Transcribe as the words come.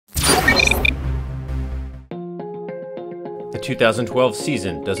The 2012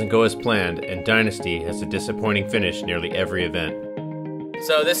 season doesn't go as planned, and Dynasty has a disappointing finish nearly every event.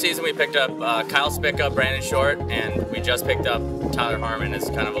 So this season we picked up Kyle Spica, Brandon Short, and we just picked up Tyler Harmon as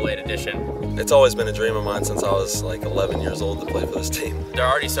kind of a late addition. It's always been a dream of mine since I was like 11 years old to play for this team. They're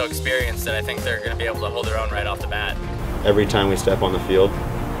already so experienced that I think they're going to be able to hold their own right off the bat. Every time we step on the field,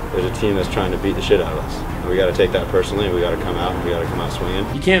 there's a team that's trying to beat the shit out of us. And we got to take that personally, and we got to come out, and we got to come out swinging.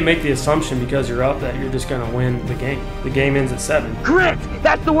 You can't make the assumption because you're up that you're just going to win the game. The game ends at 7. Grit!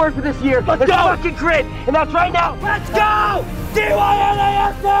 That's the word for this year. Let's go! Fucking grit! And that's right now. Let's go!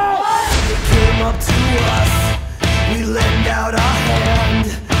 DYNASA! They came up to us, we lend out our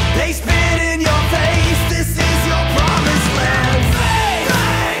hand.